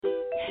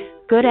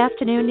Good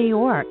afternoon, New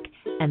York,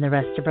 and the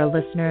rest of our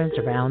listeners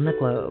around the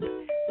globe.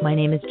 My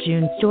name is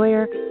June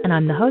Stoyer, and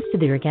I'm the host of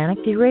the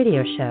Organic View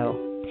Radio Show.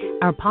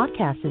 Our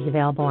podcast is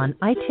available on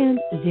iTunes,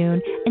 Zune,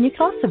 and you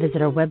can also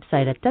visit our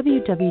website at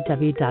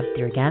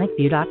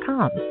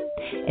www.theorganicview.com.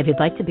 If you'd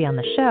like to be on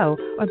the show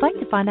or would like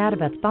to find out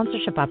about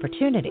sponsorship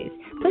opportunities,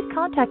 please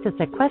contact us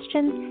at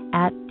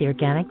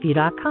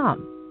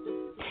questions@theorganicview.com.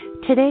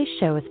 Today's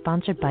show is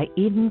sponsored by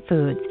Eden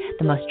Foods,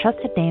 the most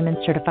trusted name in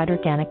certified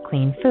organic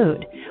clean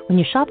food. When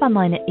you shop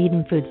online at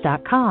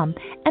EdenFoods.com,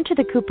 enter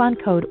the coupon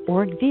code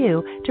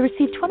ORGVIEW to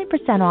receive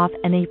 20% off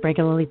any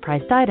regularly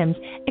priced items,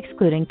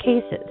 excluding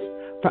cases.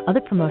 For other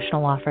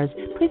promotional offers,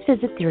 please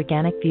visit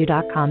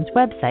theorganicview.com's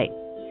website.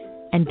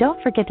 And don't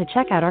forget to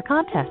check out our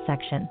contest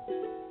section.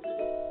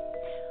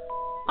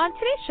 On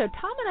today's show,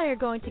 Tom and I are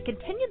going to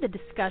continue the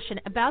discussion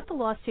about the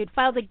lawsuit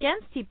filed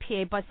against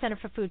EPA by Center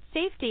for Food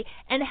Safety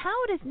and how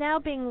it is now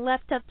being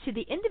left up to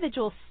the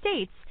individual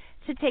states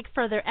to take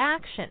further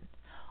action.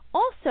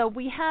 Also,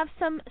 we have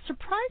some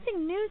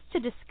surprising news to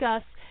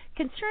discuss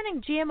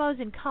concerning GMOs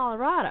in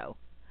Colorado.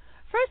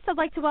 First, I'd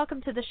like to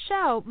welcome to the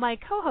show my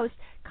co-host,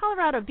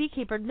 Colorado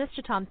beekeeper,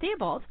 Mr. Tom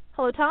Theobald.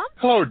 Hello, Tom.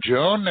 Hello,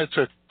 Joan. It's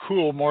a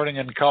cool morning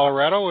in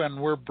Colorado, and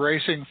we're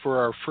bracing for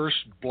our first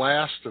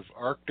blast of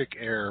Arctic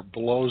air,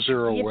 below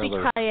zero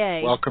weather.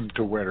 Welcome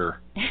to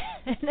winter.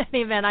 In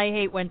any event, I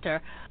hate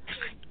winter.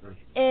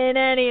 In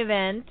any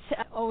event,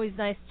 always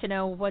nice to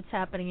know what's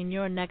happening in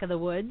your neck of the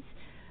woods.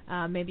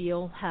 Maybe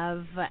you'll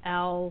have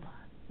Al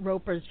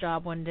Roper's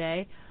job one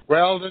day.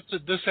 Well,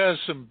 this has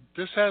some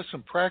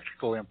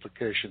practical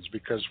implications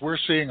because we're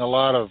seeing a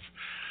lot of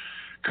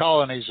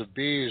colonies of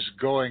bees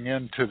going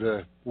into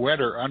the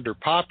winter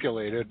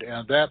underpopulated,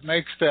 and that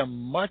makes them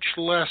much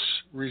less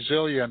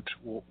resilient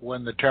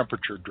when the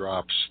temperature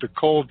drops. The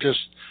cold just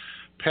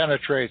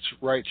penetrates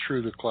right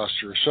through the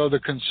cluster. So the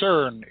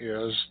concern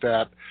is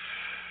that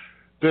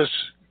this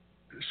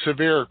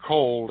severe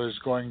cold is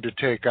going to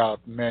take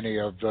out many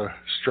of the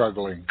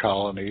struggling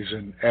colonies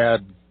and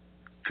add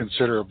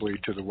considerably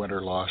to the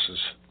winter losses.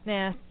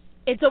 Yeah,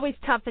 it's always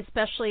tough,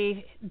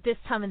 especially this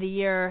time of the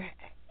year,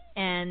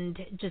 and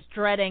just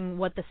dreading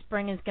what the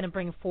spring is going to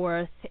bring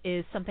forth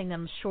is something that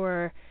I'm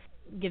sure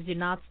gives you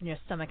knots in your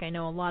stomach. I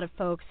know a lot of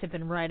folks have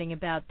been writing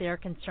about their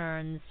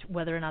concerns,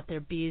 whether or not their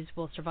bees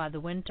will survive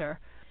the winter.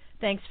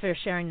 Thanks for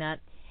sharing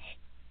that.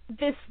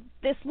 This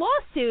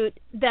lawsuit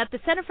that the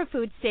Center for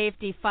Food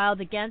Safety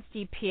filed against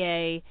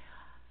EPA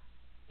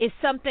is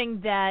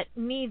something that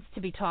needs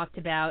to be talked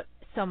about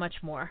so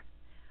much more.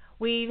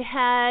 We've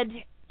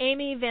had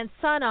Amy Van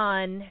Son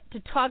on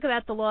to talk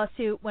about the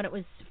lawsuit when it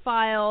was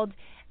filed,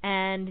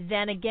 and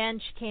then again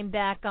she came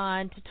back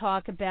on to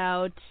talk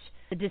about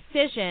the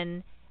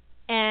decision,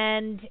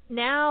 and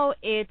now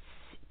it's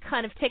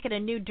kind of taken a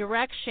new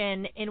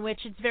direction in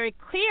which it's very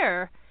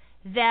clear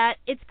that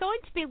it's going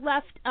to be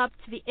left up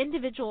to the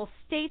individual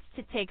states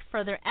to take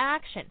further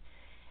action.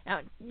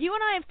 Now, you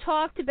and I have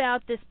talked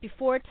about this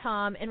before,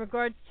 Tom, in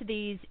regards to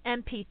these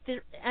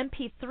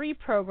MP3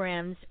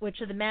 programs,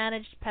 which are the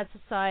managed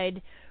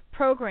pesticide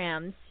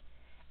programs,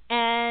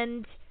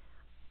 and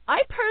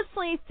I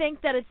personally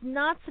think that it's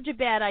not such a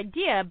bad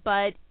idea,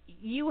 but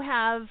you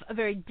have a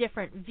very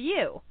different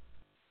view.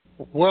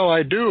 Well,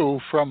 I do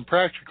from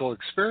practical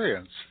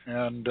experience,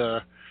 and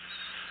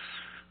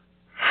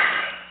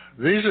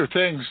these are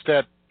things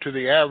that to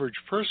the average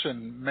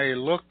person may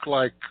look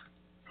like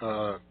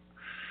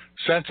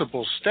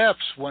sensible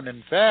steps when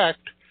in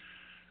fact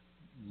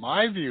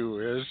my view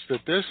is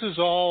that this is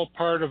all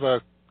part of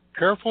a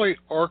carefully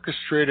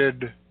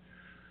orchestrated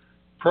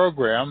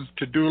program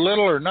to do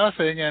little or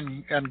nothing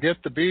and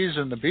get the bees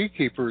and the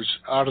beekeepers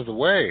out of the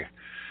way.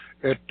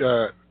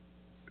 The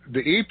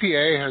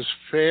EPA has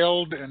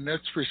failed in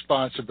its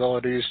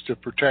responsibilities to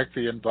protect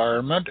the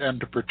environment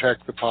and to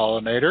protect the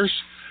pollinators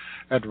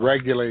and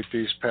regulate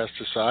these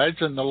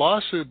pesticides, and the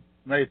lawsuit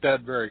made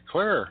that very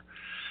clear.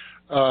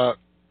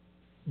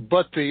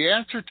 But the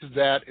answer to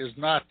that is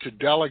not to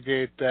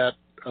delegate that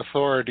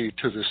authority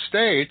to the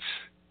states.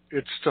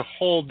 It's to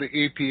hold the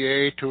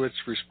EPA to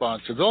its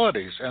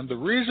responsibilities. And the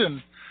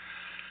reason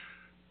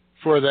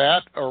for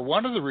that, or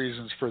one of the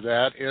reasons for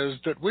that, is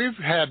that we've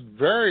had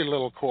very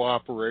little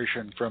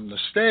cooperation from the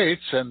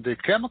states, and the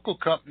chemical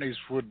companies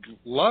would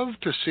love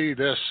to see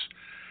this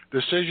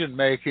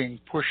decision-making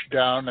pushed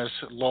down as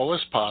low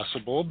as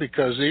possible,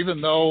 because even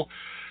though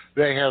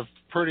they have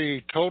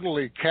pretty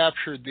totally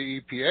captured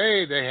the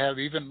EPA, they have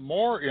even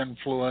more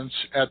influence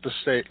at the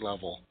state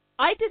level.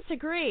 I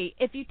disagree.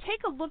 If you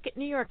take a look at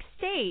New York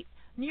State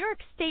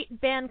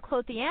banned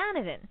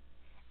clothianidin,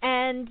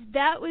 and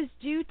that was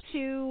due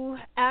to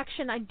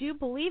action, I do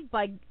believe,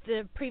 by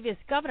the previous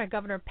governor,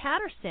 Governor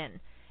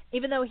Patterson.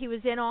 Even though he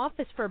was in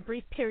office for a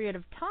brief period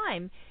of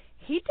time,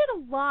 he did a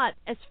lot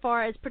as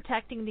far as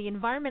protecting the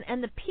environment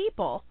and the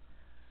people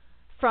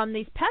from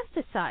these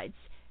pesticides.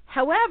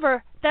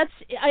 However,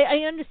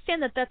 I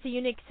understand that that's a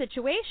unique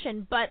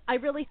situation, but I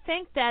really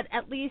think that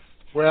at least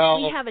we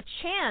have a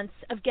chance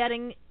of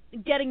getting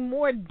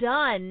more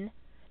done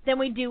than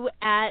we do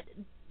at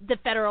the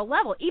federal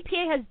level.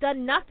 EPA has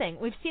done nothing.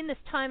 We've seen this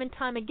time and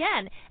time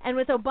again. And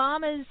with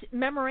Obama's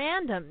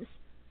memorandums,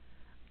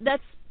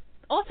 that's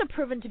also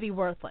proven to be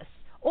worthless.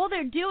 All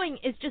they're doing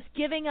is just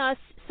giving us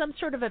some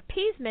sort of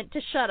appeasement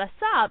to shut us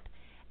up,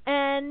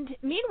 and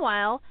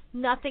meanwhile,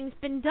 nothing's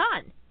been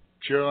done.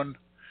 June,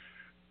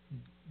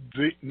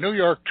 New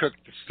York took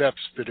the steps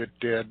that it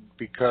did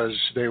because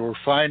they were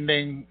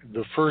finding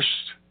the first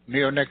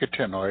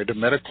neonicotinoid,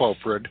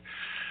 imidacloprid,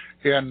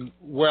 in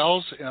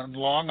wells in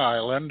Long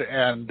Island,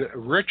 and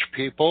rich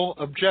people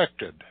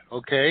objected.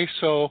 Okay,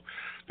 so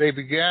they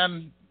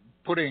began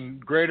putting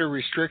greater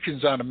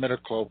restrictions on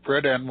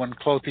imidacloprid, and when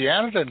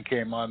clothianidin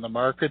came on the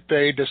market,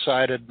 they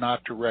decided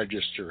not to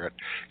register it.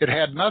 It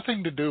had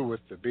nothing to do with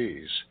the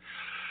bees.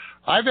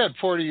 I've had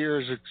 40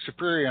 years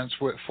experience,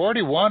 with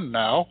 41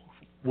 now,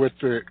 with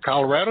the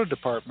Colorado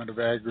Department of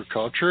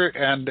Agriculture,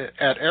 and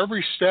at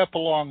every step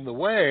along the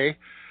way,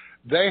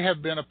 they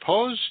have been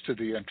opposed to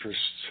the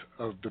interests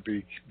of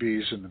the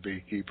bees and the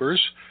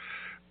beekeepers.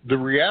 The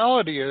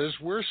reality is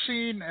we're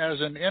seen as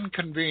an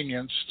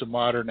inconvenience to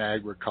modern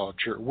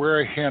agriculture.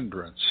 We're a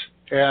hindrance.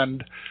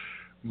 And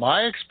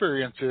my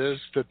experience is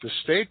that the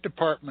state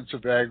departments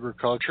of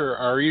agriculture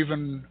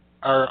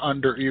are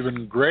under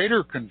even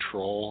greater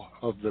control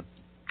of the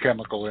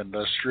chemical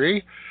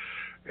industry,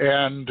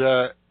 and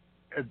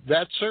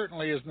that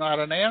certainly is not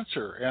an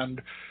answer.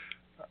 And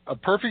a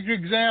perfect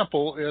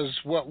example is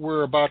what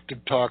we're about to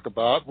talk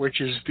about, which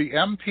is the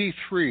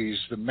MP3s,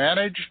 the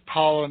Managed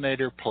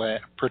Pollinator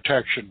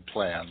Protection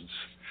Plans.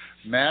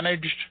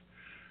 Managed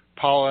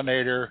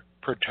Pollinator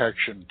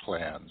Protection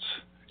Plans,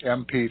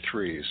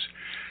 MP3s.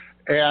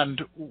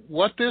 And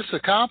what this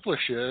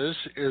accomplishes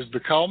is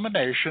the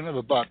culmination of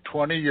about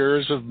 20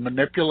 years of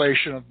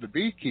manipulation of the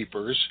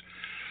beekeepers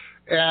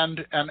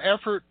and an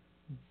effort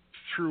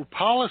through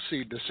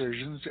policy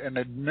decisions and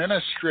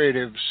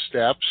administrative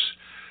steps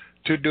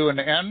to do an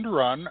end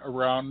run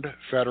around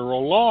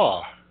federal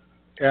law.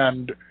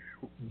 And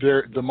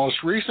the most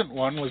recent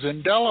one was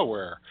in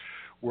Delaware,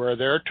 where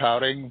they're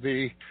touting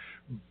the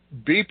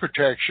bee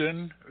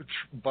protection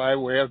by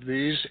way of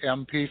these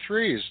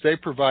MP3s. They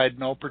provide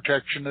no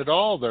protection at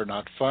all. They're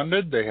not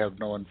funded. They have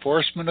no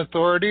enforcement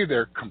authority.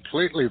 They're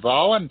completely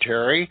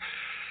voluntary.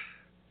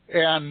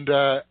 And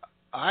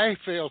I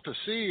fail to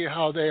see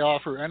how they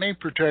offer any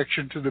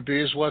protection to the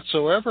bees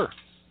whatsoever.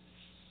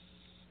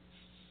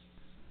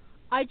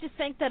 I just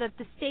think that at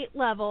the state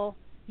level,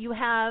 you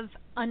have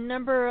a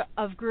number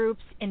of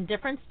groups in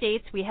different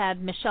states. We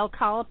had Michelle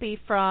Colopy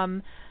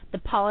from the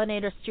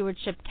Pollinator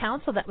Stewardship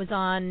Council that was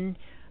on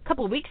a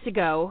couple of weeks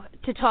ago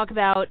to talk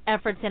about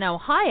efforts in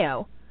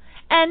Ohio.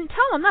 And Tom,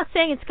 I'm not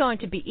saying it's going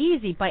to be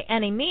easy by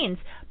any means,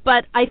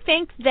 but I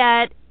think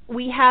that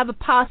we have a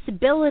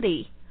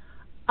possibility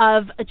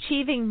of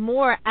achieving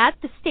more at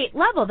the state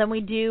level than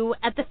we do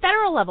at the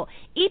federal level.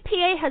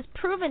 EPA has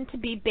proven to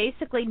be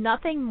basically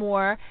nothing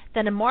more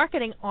than a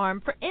marketing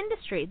arm for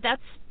industry.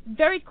 That's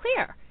very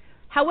clear.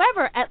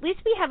 However, at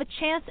least we have a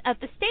chance at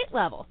the state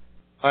level.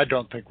 I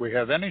don't think we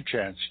have any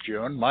chance,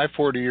 June. My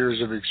 40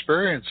 years of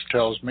experience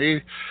tells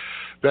me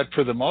that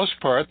for the most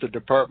part, the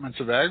departments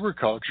of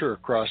agriculture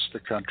across the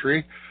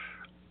country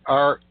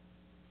are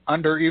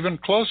under even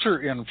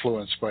closer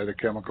influence by the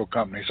chemical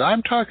companies.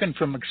 I'm talking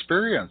from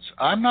experience.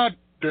 I'm not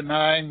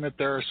denying that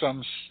there are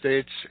some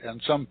states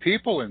and some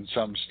people in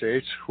some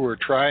states who are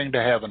trying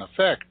to have an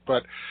effect,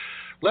 but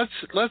let's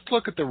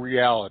look at the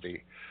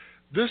reality.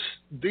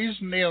 These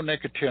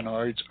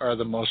neonicotinoids are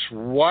the most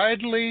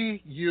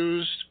widely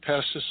used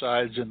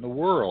pesticides in the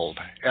world,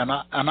 and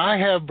I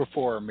have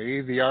before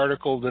me the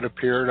article that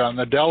appeared on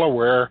the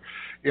Delaware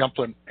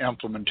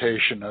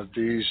implementation of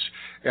these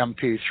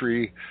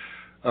MP3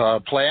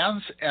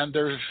 plans, and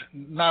there's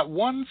not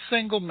one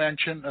single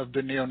mention of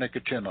the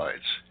neonicotinoids.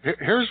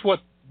 Here's what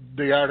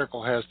the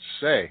article has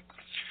to say.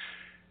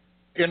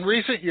 In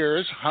recent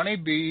years,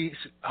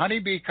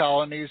 honeybee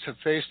colonies have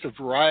faced a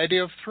variety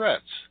of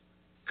threats: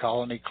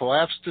 colony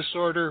collapse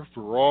disorder,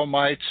 varroa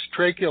mites,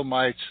 tracheal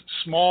mites,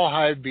 small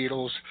hive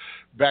beetles,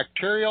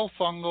 bacterial,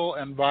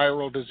 fungal, and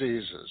viral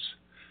diseases.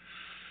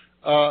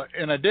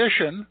 In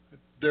addition,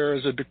 there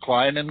is a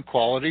decline in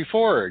quality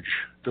forage,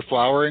 the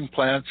flowering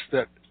plants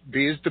that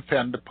bees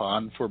depend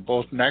upon for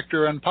both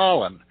nectar and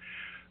pollen.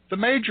 The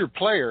major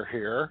player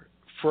here,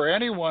 for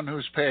anyone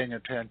who's paying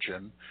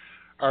attention,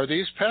 are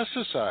these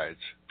pesticides.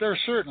 There are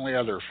certainly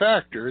other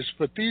factors,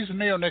 but these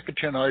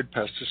neonicotinoid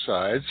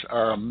pesticides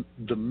are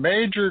the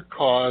major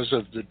cause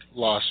of the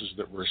losses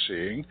that we're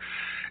seeing,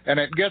 and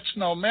it gets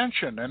no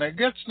mention. And it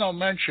gets no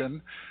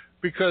mention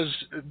because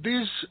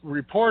these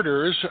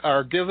reporters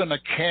are given a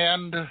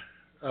canned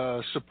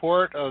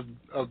support of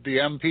the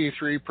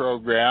MP3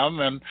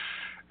 program,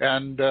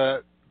 and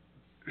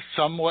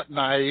somewhat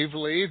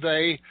naively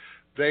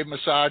they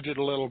massage it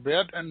a little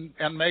bit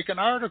and make an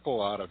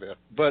article out of it.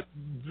 But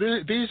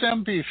these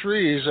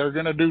MP3s are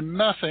going to do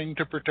nothing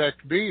to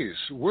protect bees.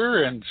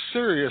 We're in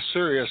serious,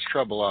 serious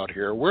trouble out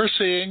here. We're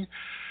seeing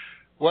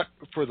what,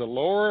 for the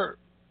lower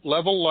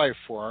level life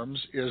forms,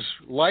 is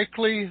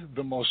likely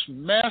the most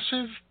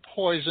massive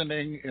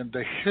poisoning in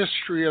the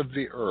history of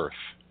the earth.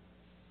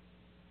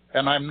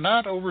 And I'm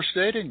not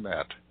overstating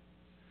that.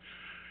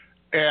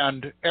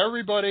 And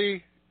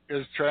everybody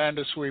is trying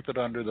to sweep it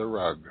under the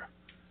rug.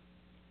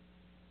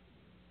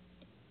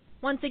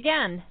 Once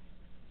again,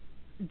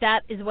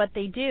 that is what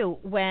they do.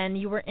 When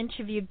you were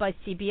interviewed by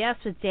CBS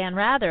with Dan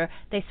Rather,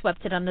 they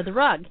swept it under the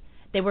rug.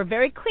 They were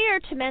very clear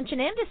to mention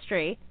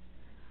industry,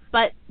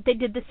 but they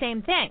did the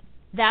same thing.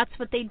 That's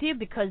what they do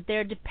because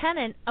they're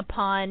dependent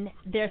upon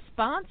their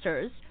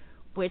sponsors,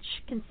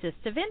 which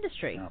consist of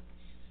industry. Yeah.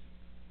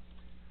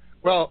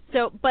 Well,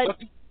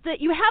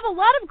 you have a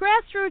lot of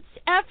grassroots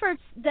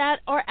efforts that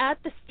are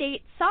at the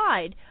state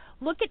side.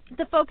 Look at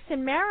the folks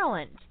in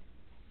Maryland.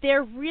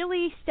 They're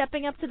really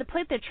stepping up to the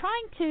plate. They're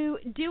trying to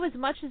do as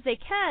much as they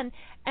can,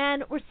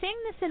 and we're seeing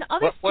this in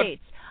other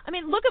states. I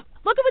mean, look at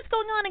what's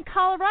going on in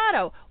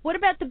Colorado. What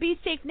about the Be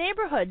Safe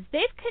neighborhoods?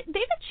 They've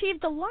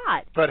achieved a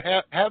lot. But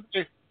have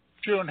they,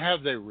 June?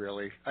 Have they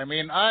really? I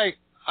mean, I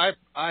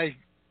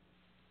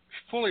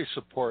fully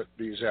support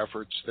these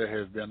efforts that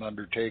have been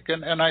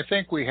undertaken, and I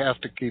think we have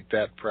to keep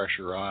that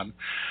pressure on.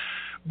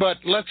 But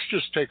let's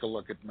just take a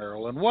look at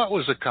Maryland. What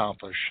was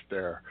accomplished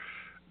there?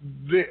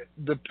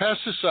 The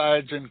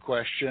pesticides in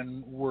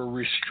question were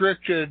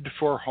restricted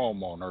for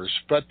homeowners,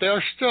 but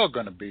they're still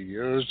going to be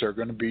used. They're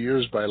going to be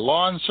used by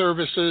lawn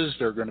services.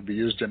 They're going to be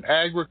used in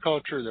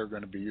agriculture. They're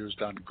going to be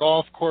used on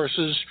golf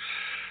courses.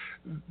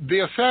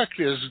 The effect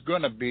is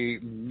going to be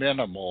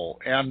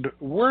minimal, and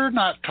we're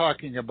not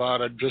talking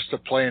about just a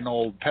plain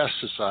old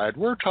pesticide.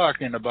 We're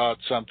talking about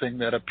something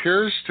that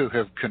appears to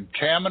have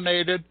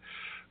contaminated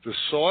the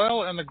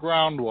soil and the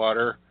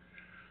groundwater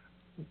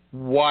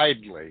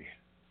widely.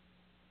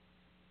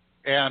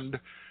 And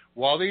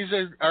while these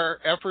are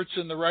efforts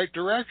in the right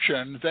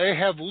direction, they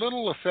have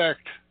little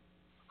effect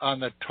on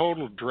the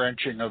total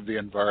drenching of the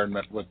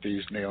environment with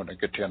these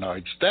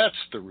neonicotinoids. That's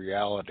the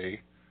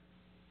reality.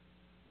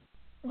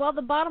 Well,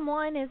 the bottom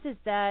line is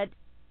that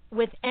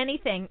with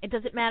anything, it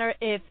doesn't matter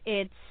if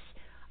it's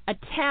a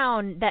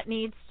town that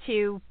needs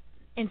to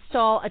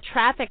install a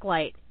traffic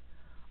light.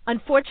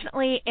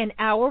 Unfortunately, in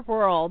our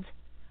world,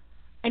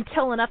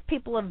 until enough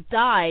people have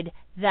died,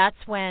 that's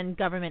when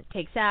government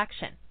takes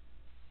action.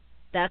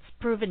 That's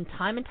proven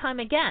time and time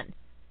again.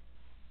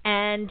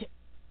 And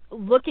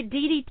look at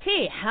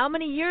DDT. How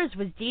many years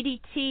was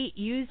DDT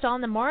used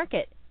on the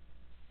market?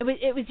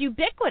 It was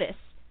ubiquitous.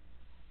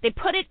 They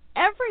put it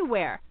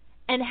everywhere.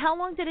 And how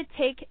long did it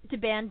take to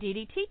ban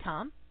DDT,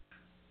 Tom?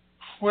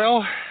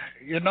 Well,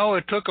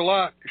 it took a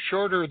lot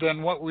shorter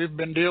than what we've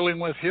been dealing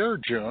with here,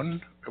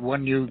 June.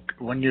 When you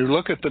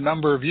look at the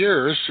number of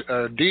years,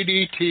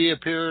 DDT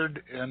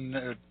appeared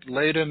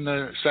late in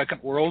the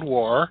Second World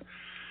War,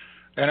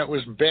 and it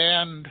was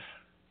banned,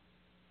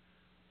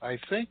 I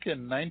think,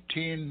 in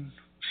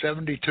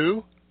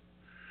 1972.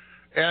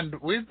 And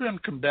we've been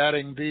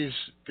combating these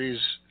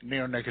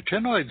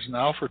neonicotinoids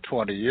now for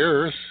 20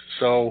 years,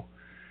 so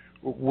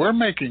we're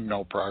making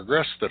no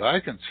progress that I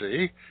can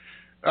see.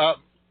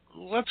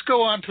 Let's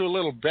go on to a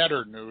little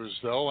better news,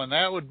 though, and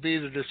that would be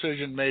the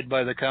decision made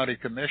by the county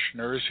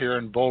commissioners here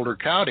in Boulder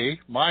County,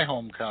 my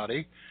home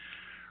county,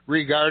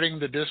 regarding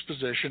the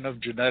disposition of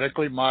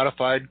genetically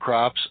modified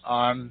crops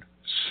on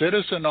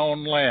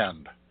citizen-owned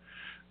land.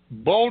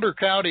 Boulder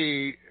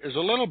County is a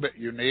little bit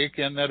unique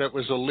in that it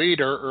was a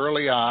leader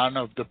early on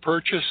of the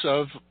purchase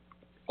of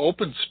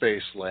open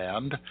space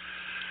land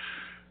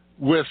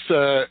with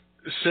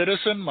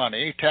citizen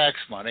money, tax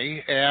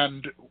money,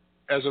 and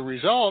as a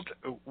result,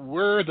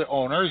 we're the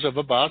owners of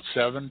about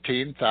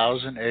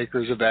 17,000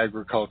 acres of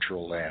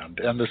agricultural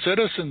land. And the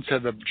citizens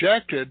have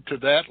objected to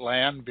that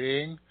land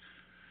being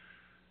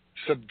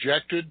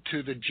subjected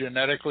to the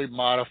genetically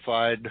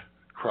modified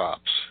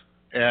crops.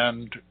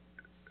 And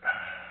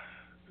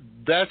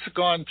that's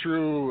gone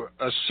through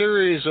a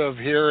series of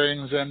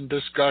hearings and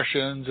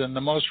discussions, and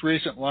the most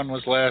recent one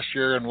was last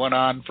year and went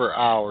on for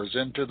hours,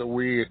 into the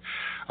wee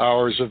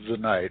hours of the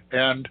night.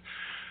 And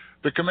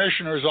the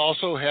commissioners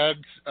also had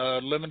a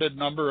limited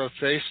number of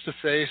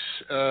face-to-face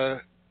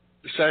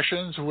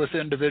sessions with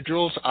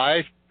individuals.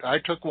 I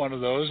took one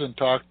of those and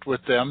talked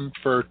with them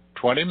for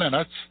 20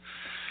 minutes.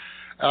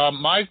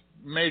 My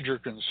major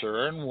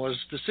concern was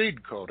the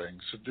seed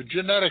coatings. The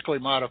genetically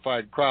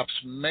modified crops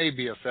may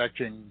be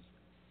affecting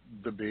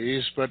the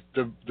bees, but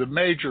the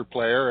major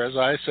player, as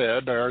I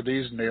said, are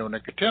these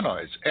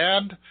neonicotinoids.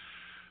 And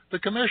the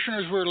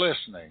commissioners were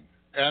listening,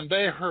 and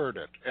they heard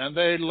it, and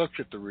they looked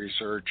at the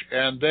research,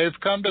 and they've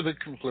come to the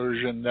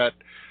conclusion that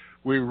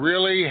we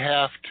really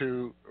have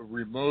to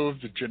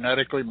remove the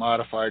genetically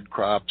modified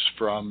crops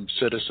from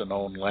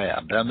citizen-owned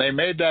land. And they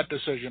made that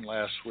decision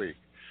last week.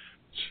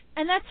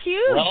 And that's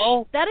huge.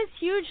 Well, that is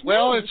huge news.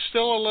 Well, it's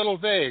still a little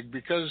vague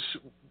because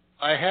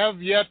I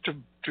have yet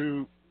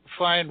to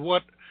find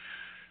what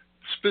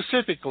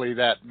specifically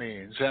that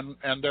means.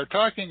 And they're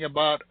talking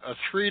about a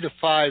 3 to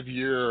 5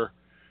 year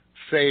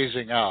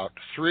phasing out,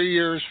 3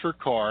 years for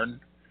corn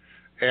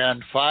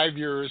and 5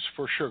 years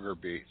for sugar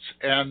beets.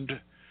 And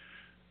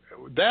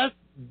that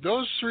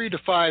those 3 to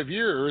 5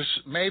 years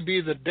may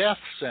be the death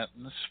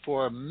sentence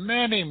for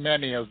many,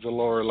 many of the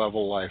lower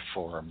level life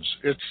forms.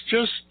 It's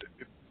just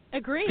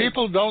Agreed.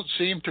 People don't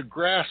seem to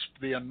grasp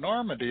the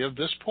enormity of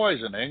this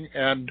poisoning,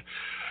 and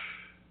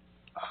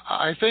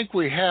I think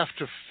we have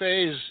to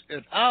phase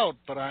it out,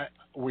 but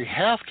we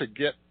have to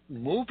get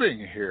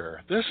moving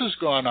here. This has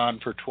gone on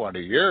for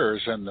 20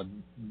 years, and the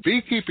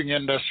beekeeping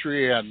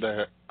industry and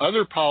the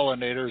other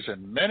pollinators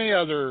and many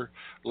other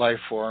life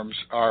forms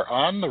are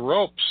on the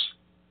ropes.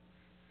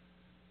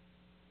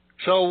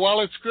 So while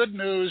it's good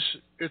news,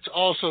 it's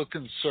also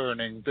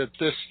concerning that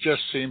this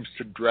just seems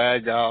to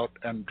drag out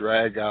and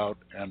drag out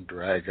and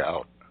drag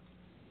out.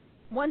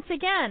 Once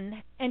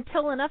again,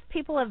 until enough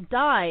people have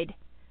died,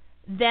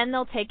 then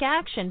they'll take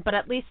action. But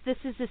at least this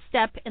is a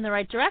step in the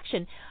right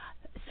direction.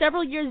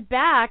 Several years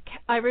back,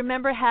 I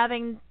remember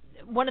having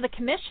one of the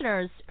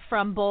commissioners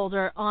from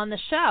Boulder on the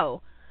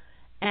show,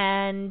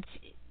 and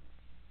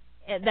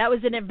that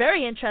was a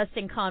very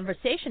interesting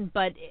conversation,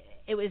 but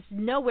it was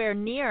nowhere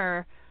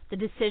near the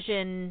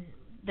decision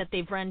that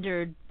they've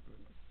rendered,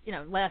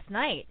 last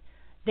night.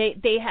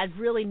 They had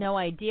really no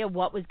idea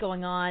what was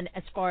going on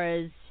as far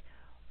as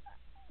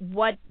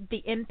what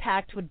the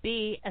impact would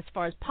be as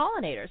far as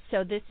pollinators.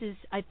 So this is,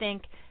 I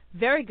think,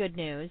 very good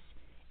news.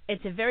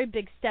 It's a very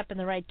big step in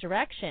the right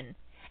direction.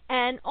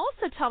 And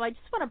also, Tom, I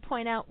just want to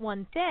point out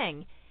one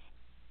thing.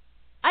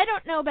 I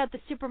don't know about the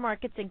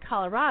supermarkets in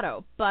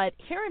Colorado, but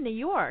here in New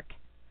York,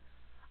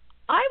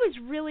 I was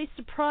really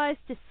surprised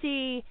to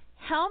see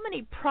how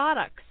many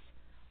products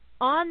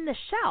on the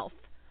shelf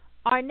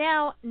are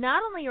now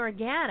not only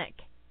organic,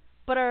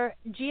 but are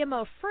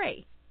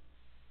GMO-free.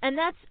 And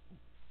that's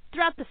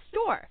throughout the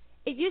store.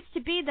 It used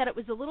to be that it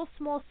was a little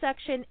small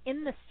section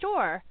in the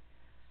store,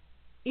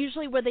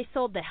 usually where they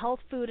sold the health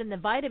food and the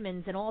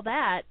vitamins and all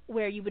that,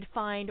 where you would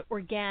find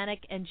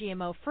organic and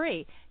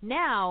GMO-free.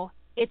 Now,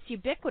 it's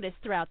ubiquitous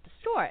throughout the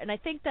store, and I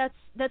think that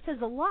says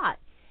a lot.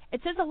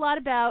 It says a lot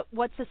about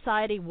what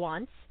society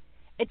wants.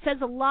 It says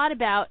a lot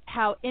about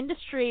how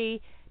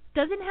industry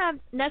doesn't have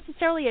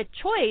necessarily a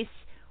choice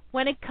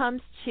when it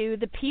comes to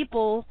the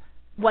people,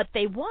 what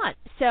they want.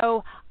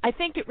 So I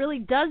think it really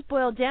does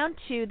boil down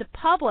to the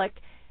public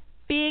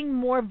being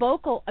more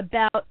vocal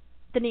about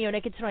the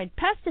neonicotinoid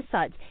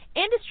pesticides.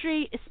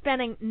 Industry is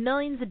spending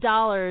millions of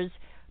dollars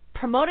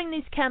promoting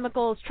these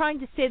chemicals, trying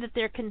to say that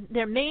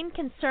their main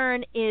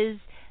concern is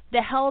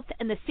the health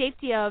and the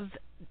safety of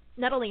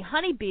not only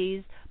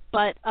honeybees,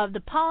 but of the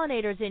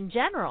pollinators in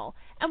general.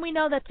 And we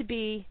know that to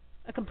be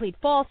a complete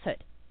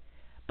falsehood.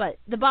 But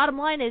the bottom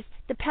line is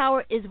the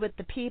power is with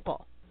the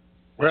people.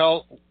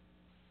 Well,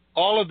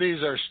 all of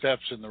these are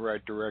steps in the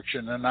right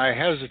direction, and I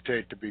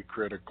hesitate to be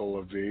critical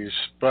of these,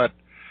 but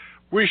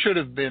we should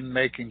have been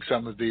making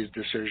some of these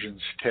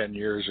decisions 10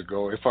 years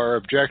ago. If our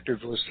objective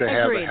was to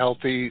have a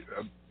healthy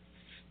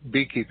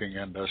beekeeping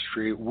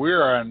industry,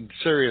 we're in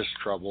serious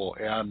trouble,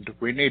 and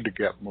we need to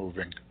get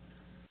moving.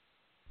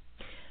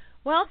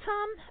 Well,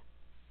 Tom,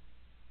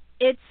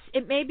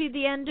 it may be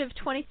the end of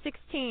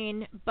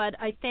 2016, but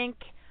I think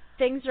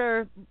things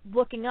are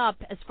looking up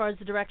as far as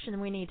the direction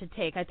we need to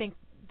take. I think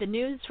the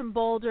news from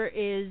Boulder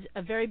is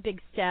a very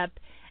big step,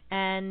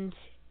 and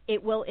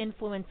it will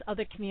influence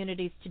other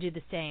communities to do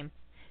the same.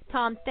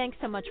 Tom, thanks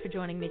so much for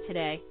joining me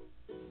today.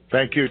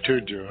 Thank you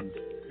too, June.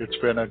 It's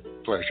been a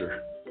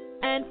pleasure.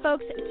 And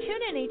folks,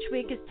 tune in each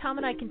week as Tom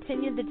and I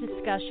continue the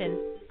discussion.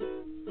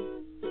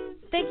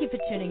 Thank you for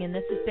tuning in.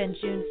 This has been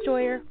June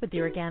Stoyer with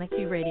the Organic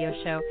View Radio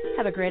Show.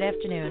 Have a great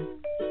afternoon.